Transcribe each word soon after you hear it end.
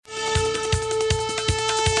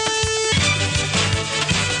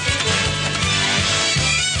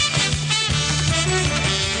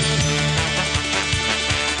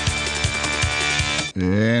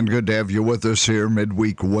to have you with us here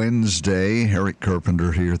midweek Wednesday. Eric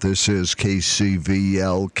Carpenter here. This is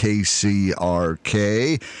KCVL,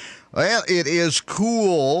 KCRK. Well, it is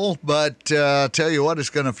cool, but tell you what, it's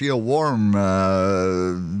going to feel warm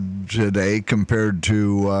today compared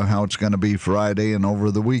to how it's going to be Friday and over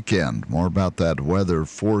the weekend. More about that weather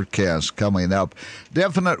forecast coming up.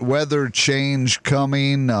 Definite weather change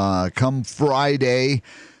coming come Friday.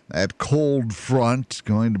 That cold front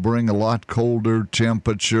going to bring a lot colder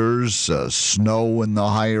temperatures, snow in the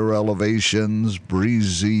higher elevations,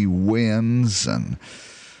 breezy winds, and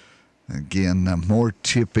again, more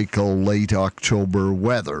typical late October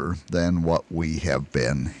weather than what we have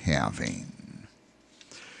been having.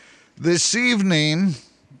 This evening,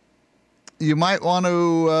 you might want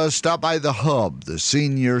to stop by the Hub, the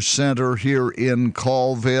senior center here in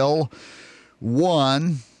Colville.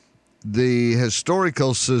 The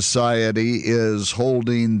Historical Society is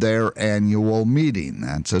holding their annual meeting.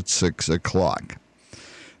 That's at 6 o'clock.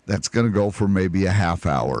 That's going to go for maybe a half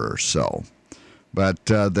hour or so. But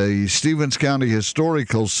the Stevens County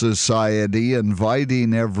Historical Society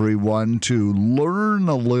inviting everyone to learn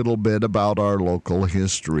a little bit about our local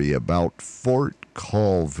history, about Fort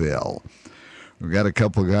Colville. We've got a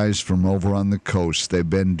couple of guys from over on the coast. They've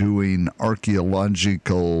been doing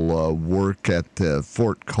archaeological work at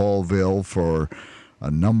Fort Colville for a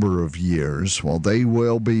number of years. Well, they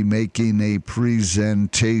will be making a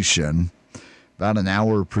presentation, about an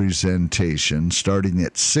hour presentation, starting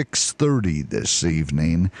at 6:30 this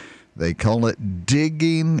evening. They call it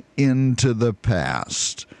Digging into the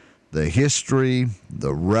Past, the history,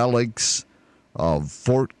 the relics of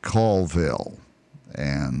Fort Colville.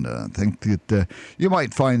 And I think that you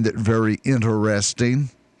might find it very interesting.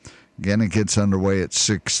 Again, it gets underway at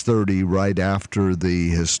 6:30 right after the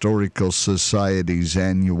Historical Society's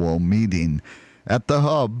annual meeting at the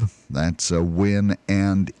Hub. That's a Wynn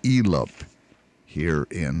and Elup here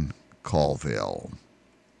in Colville.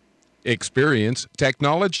 Experience,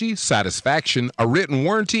 technology, satisfaction, a written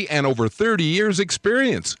warranty, and over 30 years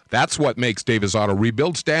experience. That's what makes Davis Auto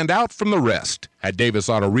Rebuild stand out from the rest. At Davis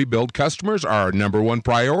Auto Rebuild, customers are our number one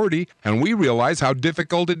priority, and we realize how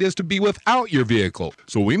difficult it is to be without your vehicle.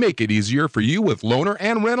 So we make it easier for you with loaner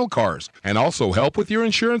and rental cars, and also help with your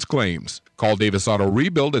insurance claims. Call Davis Auto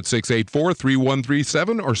Rebuild at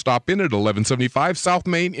 684-3137 or stop in at 1175 South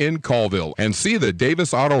Main in Colville and see the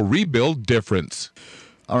Davis Auto Rebuild difference.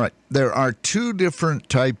 All right, there are two different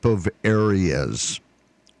type of areas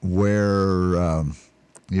where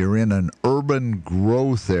you're in an urban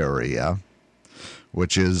growth area,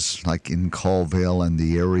 which is like in Colville and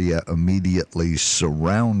the area immediately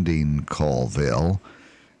surrounding Colville.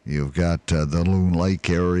 You've got the Loon Lake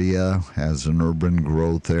area has an urban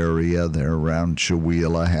growth area. There around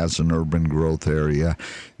Chewelah has an urban growth area.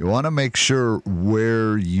 You want to make sure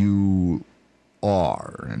where you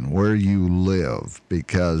are and where you live,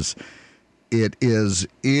 because it is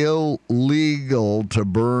illegal to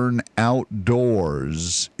burn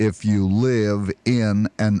outdoors if you live in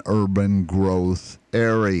an urban growth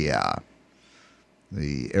area.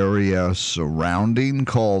 The area surrounding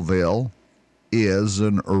Colville is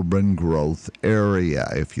an urban growth area.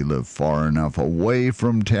 If you live far enough away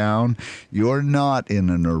from town, you're not in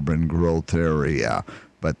an urban growth area.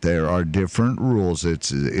 But there are different rules.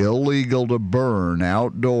 It's illegal to burn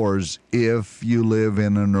outdoors if you live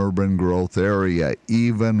in an urban growth area,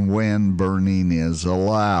 even when burning is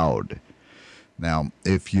allowed. Now,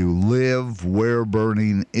 if you live where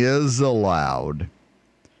burning is allowed,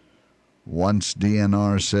 once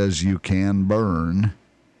DNR says you can burn,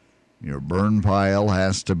 your burn pile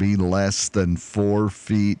has to be less than 4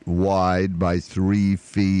 feet wide by 3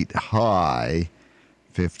 feet high,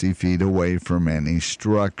 50 feet away from any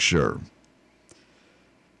structure.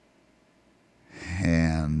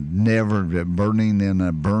 And never burning in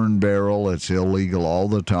a burn barrel, it's illegal all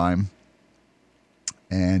the time.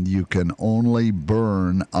 And you can only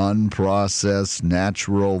burn unprocessed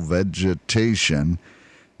natural vegetation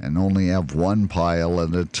and only have one pile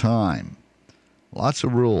at a time. Lots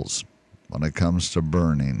of rules when it comes to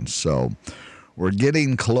burning. So we're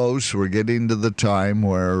getting close. We're getting to the time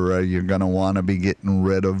where you're going to want to be getting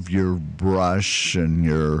rid of your brush and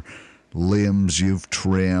your limbs you've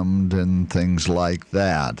trimmed and things like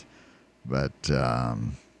that. But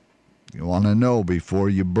you want to know before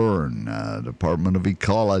you burn. Department of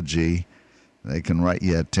Ecology, they can write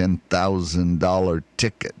you a $10,000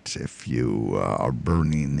 ticket if you are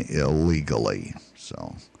burning illegally.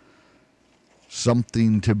 So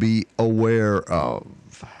something to be aware of.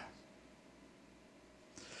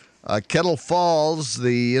 Kettle Falls,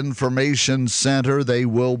 the information center, they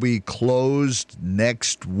will be closed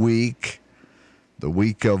next week. The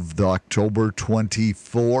week of the October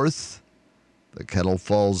 24th, the Kettle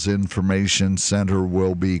Falls Information Center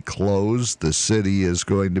will be closed. The city is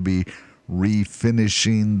going to be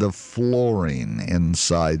refinishing the flooring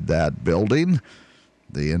inside that building.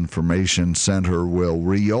 The Information Center will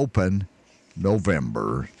reopen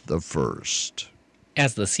November the 1st.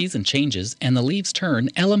 As the season changes and the leaves turn,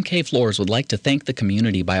 LMK Floors would like to thank the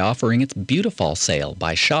community by offering its Beautiful Sale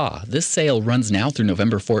by Shaw. This sale runs now through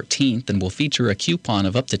November 14th and will feature a coupon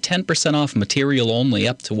of up to 10% off material only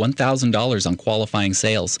up to $1,000 on qualifying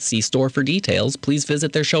sales. See store for details. Please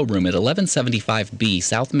visit their showroom at 1175B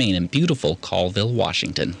South Main in beautiful Colville,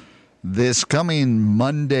 Washington. This coming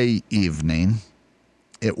Monday evening,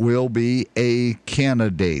 it will be a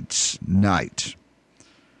candidates' night.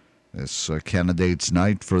 This candidates'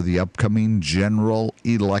 night for the upcoming general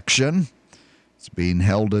election. It's being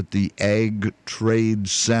held at the Ag Trade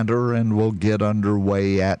Center and will get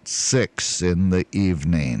underway at 6 in the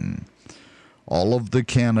evening. All of the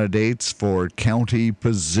candidates for county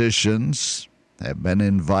positions have been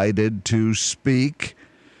invited to speak,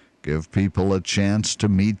 give people a chance to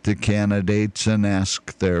meet the candidates and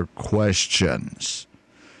ask their questions.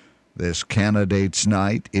 This candidates'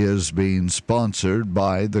 night is being sponsored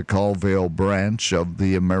by the Colville branch of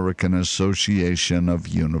the American Association of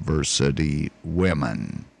University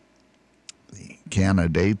Women. The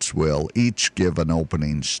candidates will each give an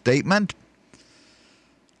opening statement.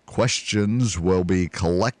 Questions will be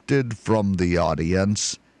collected from the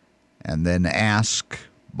audience and then asked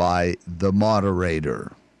by the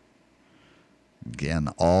moderator. Again,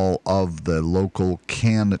 all of the local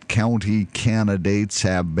county candidates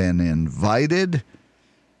have been invited.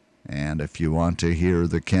 And if you want to hear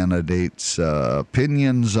the candidates'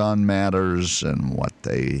 opinions on matters and what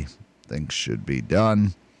they think should be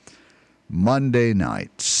done, Monday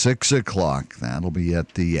night, 6 o'clock, that'll be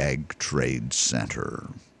at the Ag Trade Center.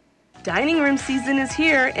 Dining room season is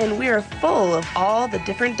here, and we are full of all the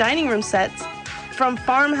different dining room sets, from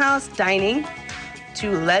farmhouse dining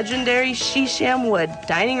to legendary Shisham wood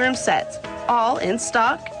dining room sets, all in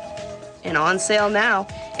stock and on sale now.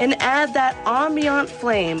 And add that ambient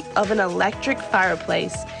flame of an electric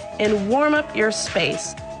fireplace and warm up your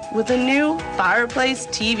space with a new fireplace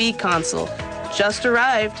TV console. Just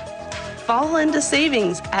arrived. Fall into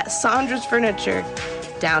savings at Sandra's Furniture,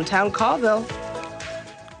 downtown Colville.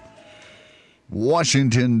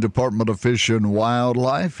 Washington Department of Fish and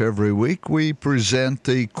Wildlife. Every week we present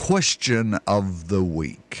the question of the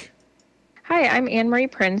week. Hi, I'm Anne Marie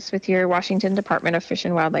Prince with your Washington Department of Fish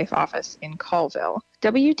and Wildlife office in Colville.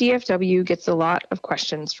 WDFW gets a lot of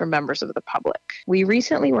questions from members of the public. We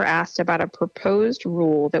recently were asked about a proposed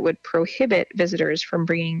rule that would prohibit visitors from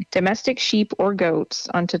bringing domestic sheep or goats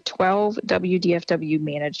onto 12 WDFW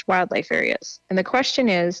managed wildlife areas. And the question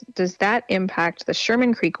is, does that impact the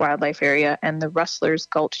Sherman Creek Wildlife Area and the Rustler's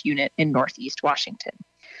Gulch Unit in Northeast Washington?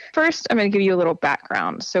 First, I'm going to give you a little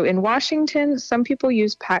background. So in Washington, some people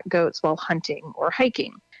use pack goats while hunting or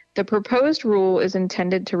hiking. The proposed rule is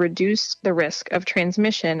intended to reduce the risk of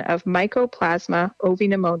transmission of Mycoplasma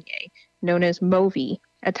ovinpneumoniae, known as MOVI,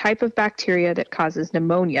 a type of bacteria that causes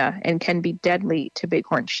pneumonia and can be deadly to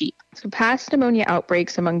bighorn sheep. So past pneumonia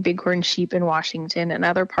outbreaks among bighorn sheep in Washington and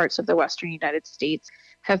other parts of the western United States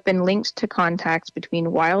have been linked to contacts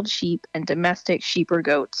between wild sheep and domestic sheep or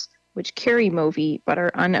goats, which carry MOVI but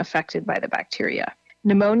are unaffected by the bacteria.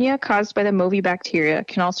 Pneumonia caused by the MOVI bacteria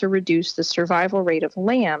can also reduce the survival rate of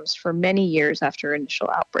lambs for many years after initial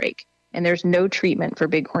outbreak, and there's no treatment for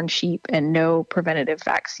bighorn sheep and no preventative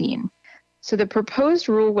vaccine. So the proposed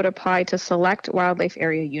rule would apply to select wildlife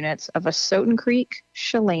area units of Asotin Creek,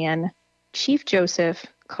 Chelan, Chief Joseph,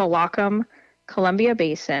 Colocum, Columbia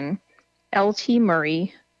Basin, LT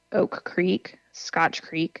Murray, Oak Creek, Scotch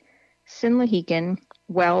Creek, Sinlahegan,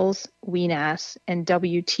 Wells, Weenass, and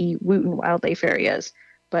WT Wooten wildlife areas,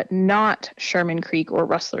 but not Sherman Creek or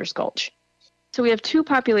Rustler's Gulch. So we have two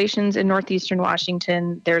populations in northeastern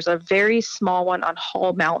Washington. There's a very small one on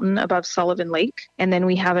Hall Mountain above Sullivan Lake, and then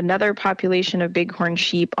we have another population of bighorn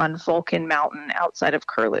sheep on Vulcan Mountain outside of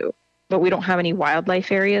Curlew. But we don't have any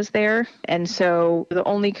wildlife areas there. And so the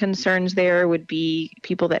only concerns there would be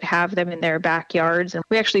people that have them in their backyards. And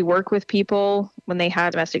we actually work with people when they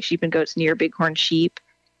have domestic sheep and goats near bighorn sheep.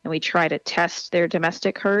 And we try to test their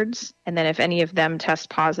domestic herds. And then if any of them test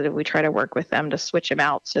positive, we try to work with them to switch them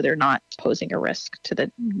out so they're not posing a risk to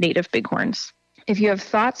the native bighorns. If you have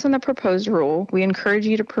thoughts on the proposed rule, we encourage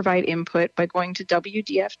you to provide input by going to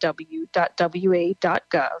wdfw.wa.gov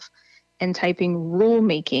and typing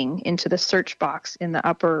rulemaking into the search box in the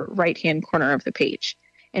upper right-hand corner of the page.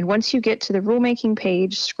 And once you get to the rulemaking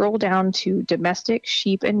page, scroll down to domestic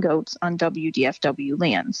sheep and goats on WDFW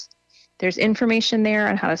lands. There's information there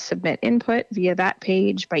on how to submit input via that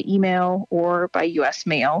page by email or by U.S.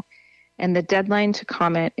 mail, and the deadline to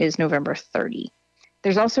comment is November 30.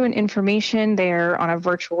 There's also an information there on a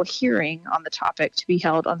virtual hearing on the topic to be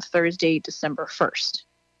held on Thursday, December 1st.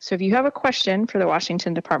 So if you have a question for the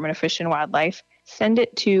Washington Department of Fish and Wildlife, send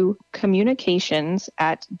it to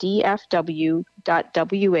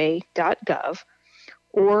communications@dfw.wa.gov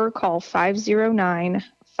or call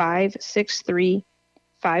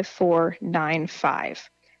 509-563-5495.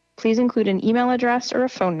 Please include an email address or a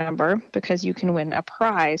phone number because you can win a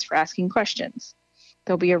prize for asking questions.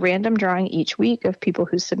 There'll be a random drawing each week of people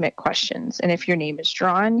who submit questions, and if your name is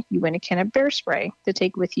drawn, you win a can of bear spray to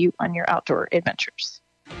take with you on your outdoor adventures.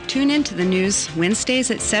 Tune in to the news Wednesdays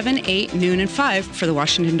at 7, 8, noon, and 5 for the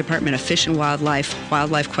Washington Department of Fish and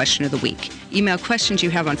Wildlife Question of the Week. Email questions you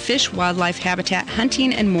have on fish, wildlife, habitat,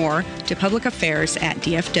 hunting, and more to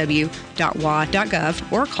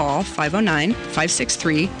publicaffairs@dfw.wa.gov or call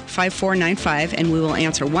 509-563-5495, and we will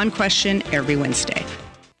answer one question every Wednesday.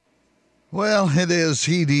 Well, it is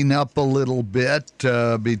heating up a little bit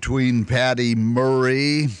between Patty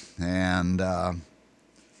Murray and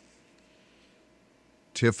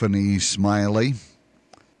Tiffany Smiley.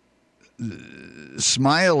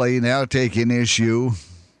 Smiley now taking issue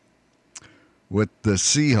with the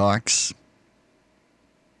Seahawks,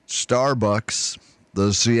 Starbucks,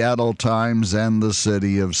 the Seattle Times, and the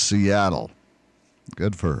city of Seattle.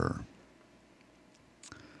 Good for her.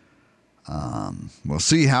 We'll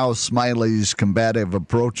see how Smiley's combative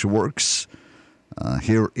approach works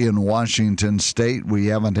here in Washington State. We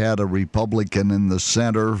haven't had a Republican in the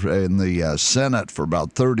Senate for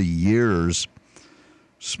about 30 years.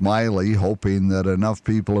 Smiley hoping that enough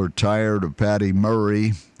people are tired of Patty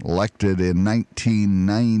Murray, elected in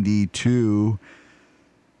 1992.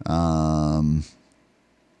 Of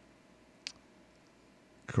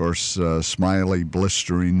course, Smiley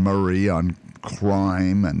blistering Murray on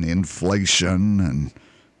crime and inflation, and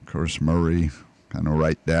of course Murray kind of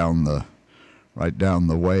right down the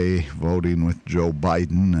way voting with Joe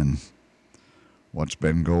Biden and what's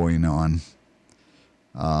been going on.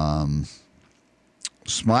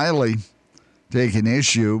 Smiley taking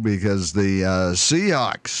issue because the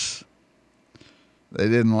Seahawks, they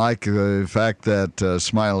didn't like the fact that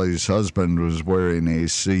Smiley's husband was wearing a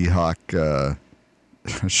Seahawk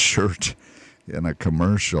shirt in a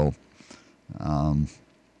commercial. A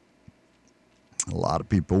lot of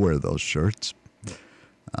people wear those shirts.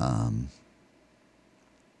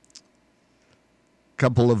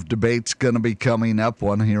 Couple of debates going to be coming up.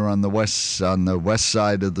 One here on the west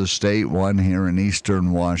side of the state. One here in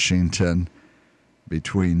eastern Washington,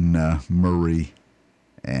 between Murray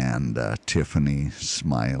and Tiffany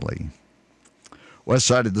Smiley. West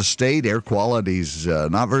side of the state, air quality's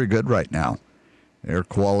not very good right now. Air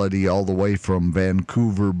quality all the way from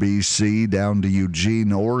Vancouver, BC, down to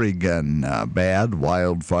Eugene, Oregon. Bad.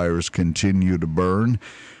 Wildfires continue to burn.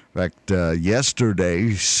 In fact,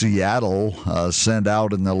 yesterday, Seattle sent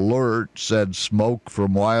out an alert, said smoke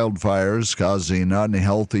from wildfires causing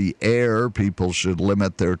unhealthy air. People should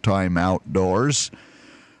limit their time outdoors.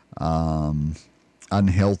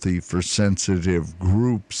 Unhealthy for sensitive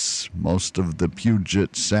groups, most of the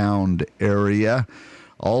Puget Sound area.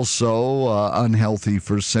 Also, unhealthy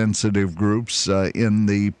for sensitive groups in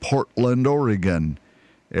the Portland, Oregon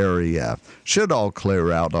area. Should all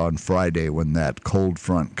clear out on Friday when that cold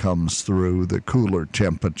front comes through, the cooler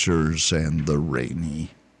temperatures and the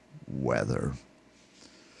rainy weather.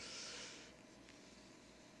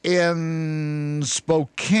 In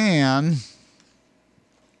Spokane,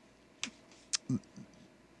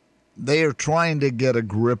 they are trying to get a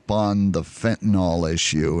grip on the fentanyl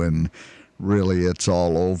issue, and really it's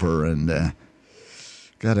all over, and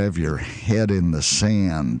got to have your head in the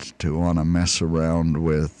sand to want to mess around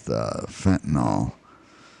with fentanyl.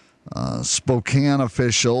 Spokane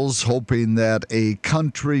officials hoping that a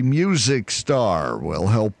country music star will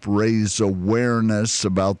help raise awareness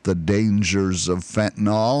about the dangers of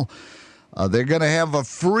fentanyl. They're going to have a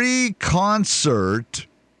free concert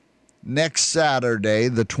next Saturday,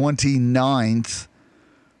 the 29th,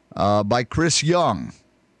 by Chris Young.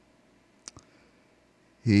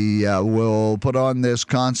 He will put on this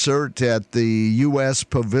concert at the U.S.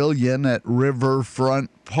 Pavilion at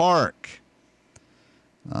Riverfront Park.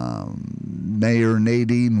 Mayor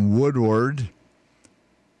Nadine Woodward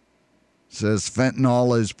says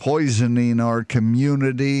fentanyl is poisoning our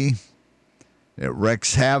community. It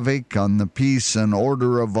wreaks havoc on the peace and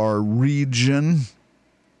order of our region.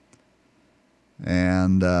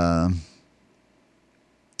 And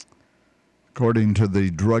According to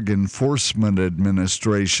the Drug Enforcement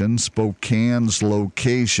Administration, Spokane's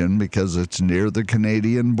location, because it's near the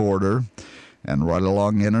Canadian border and right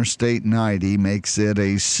along Interstate 90, makes it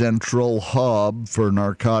a central hub for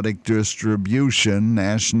narcotic distribution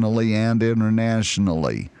nationally and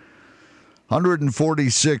internationally.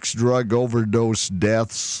 146 drug overdose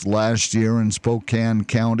deaths last year in Spokane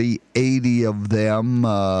County, 80 of them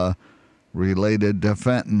related to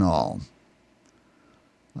fentanyl.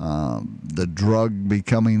 The drug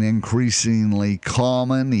becoming increasingly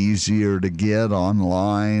common, easier to get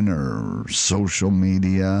online or social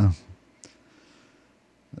media.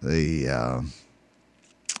 The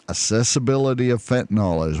accessibility of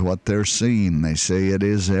fentanyl is what they're seeing. They say it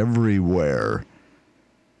is everywhere.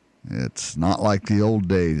 It's not like the old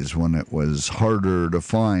days when it was harder to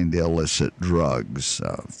find illicit drugs.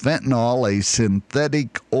 Fentanyl, a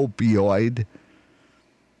synthetic opioid.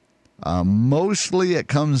 Mostly it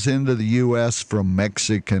comes into the U.S. from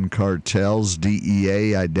Mexican cartels.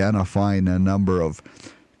 DEA identifying a number of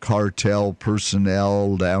cartel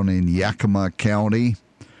personnel down in Yakima County.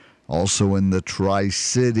 Also in the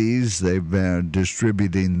Tri-Cities, they've been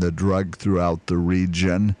distributing the drug throughout the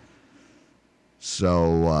region.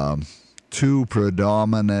 So, two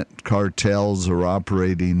predominant cartels are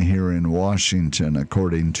operating here in Washington,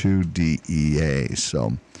 according to DEA.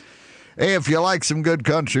 So, hey, if you like some good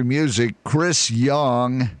country music, Chris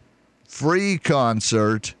Young, free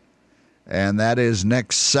concert, and that is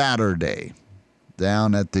next Saturday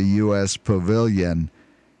down at the U.S. Pavilion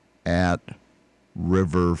at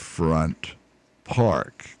Riverfront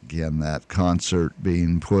Park. Again, that concert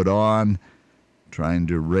being put on, trying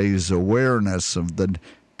to raise awareness of the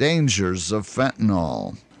dangers of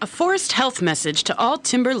fentanyl. A forest health message to all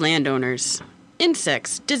timber landowners.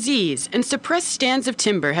 Insects, disease, and suppressed stands of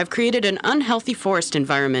timber have created an unhealthy forest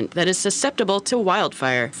environment that is susceptible to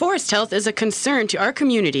wildfire. Forest health is a concern to our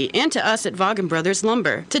community and to us at Vaughan Brothers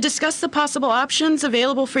Lumber. To discuss the possible options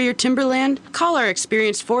available for your timberland, call our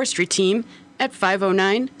experienced forestry team at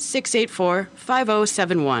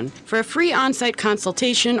 509-684-5071 for a free on-site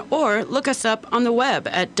consultation, or look us up on the web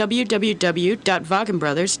at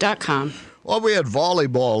www.vaughanbrothers.com. Well, we had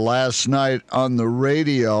volleyball last night on the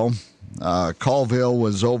radio. Colville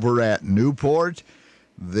was over at Newport.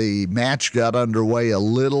 The match got underway a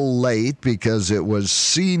little late because it was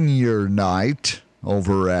senior night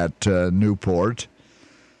over at Newport.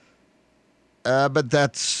 But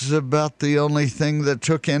that's about the only thing that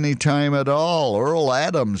took any time at all. Earl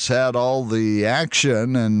Adams had all the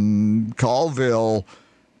action, and Colville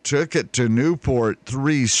took it to Newport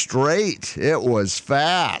 3 straight. It was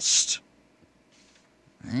fast.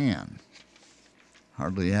 Man,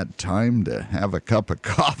 hardly had time to have a cup of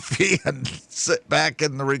coffee and sit back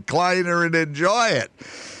in the recliner and enjoy it.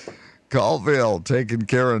 Colville taking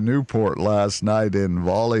care of Newport last night in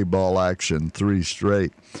volleyball action, 3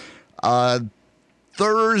 straight.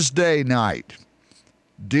 Thursday night,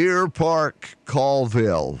 Deer Park,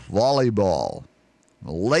 Colville, volleyball.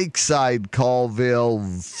 Lakeside, Colville,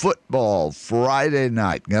 football, Friday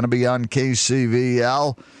night. Going to be on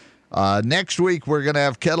KCVL. Next week, we're going to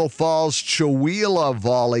have Kettle Falls, Chewelah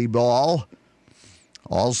volleyball.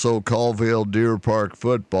 Also, Colville, Deer Park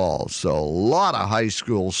football. So, a lot of high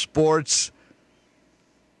school sports.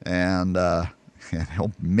 And,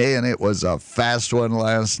 man, it was a fast one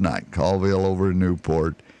last night. Colville over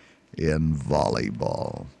Newport in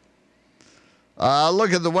volleyball.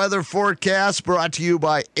 Look at the weather forecast brought to you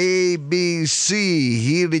by ABC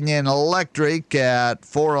Heating and Electric at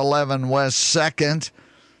 411 West 2nd.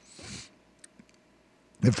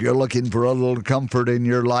 If you're looking for a little comfort in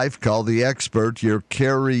your life, call the expert, your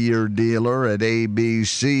Carrier dealer at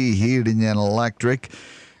ABC Heating and Electric.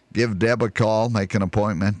 Give Deb a call, make an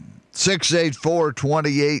appointment.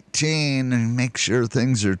 684-2018, and make sure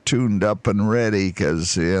things are tuned up and ready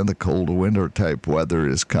because the cold winter type weather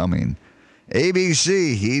is coming.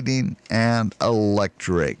 ABC Heating and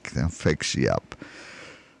Electric. They'll fix you up.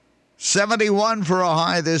 71 for a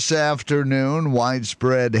high this afternoon.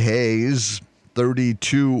 Widespread haze.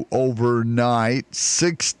 32 overnight.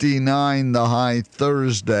 69 the high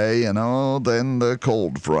Thursday. And then the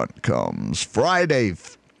cold front comes. Friday,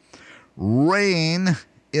 rain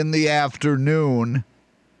in the afternoon.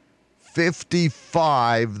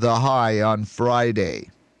 55 the high on Friday.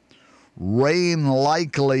 Rain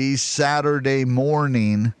likely Saturday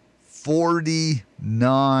morning,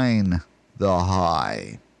 49 the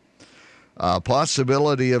high.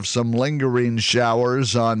 Possibility of some lingering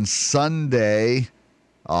showers on Sunday,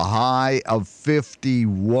 a high of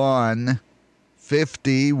 51,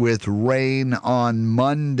 50 with rain on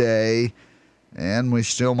Monday, And we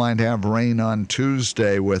still might have rain on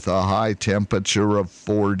Tuesday with a high temperature of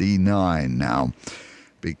 49. Now,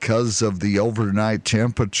 because of the overnight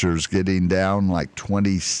temperatures getting down like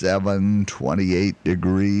 27, 28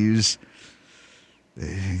 degrees,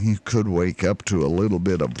 you could wake up to a little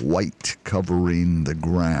bit of white covering the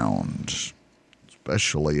ground,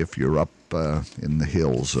 especially if you're up in the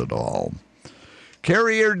hills at all.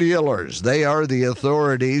 Carrier dealers, they are the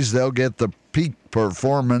authorities. They'll get the peak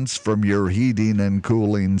performance from your heating and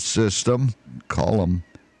cooling system. Call them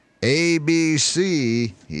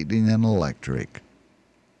ABC Heating and Electric.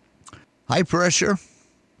 High pressure,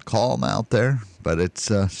 calm out there, but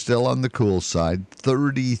it's still on the cool side.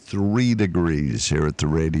 33 degrees here at the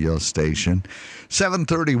radio station.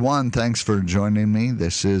 7:31, thanks for joining me.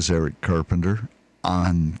 This is Eric Carpenter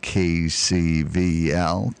on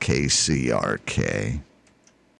KCVL, KCRK.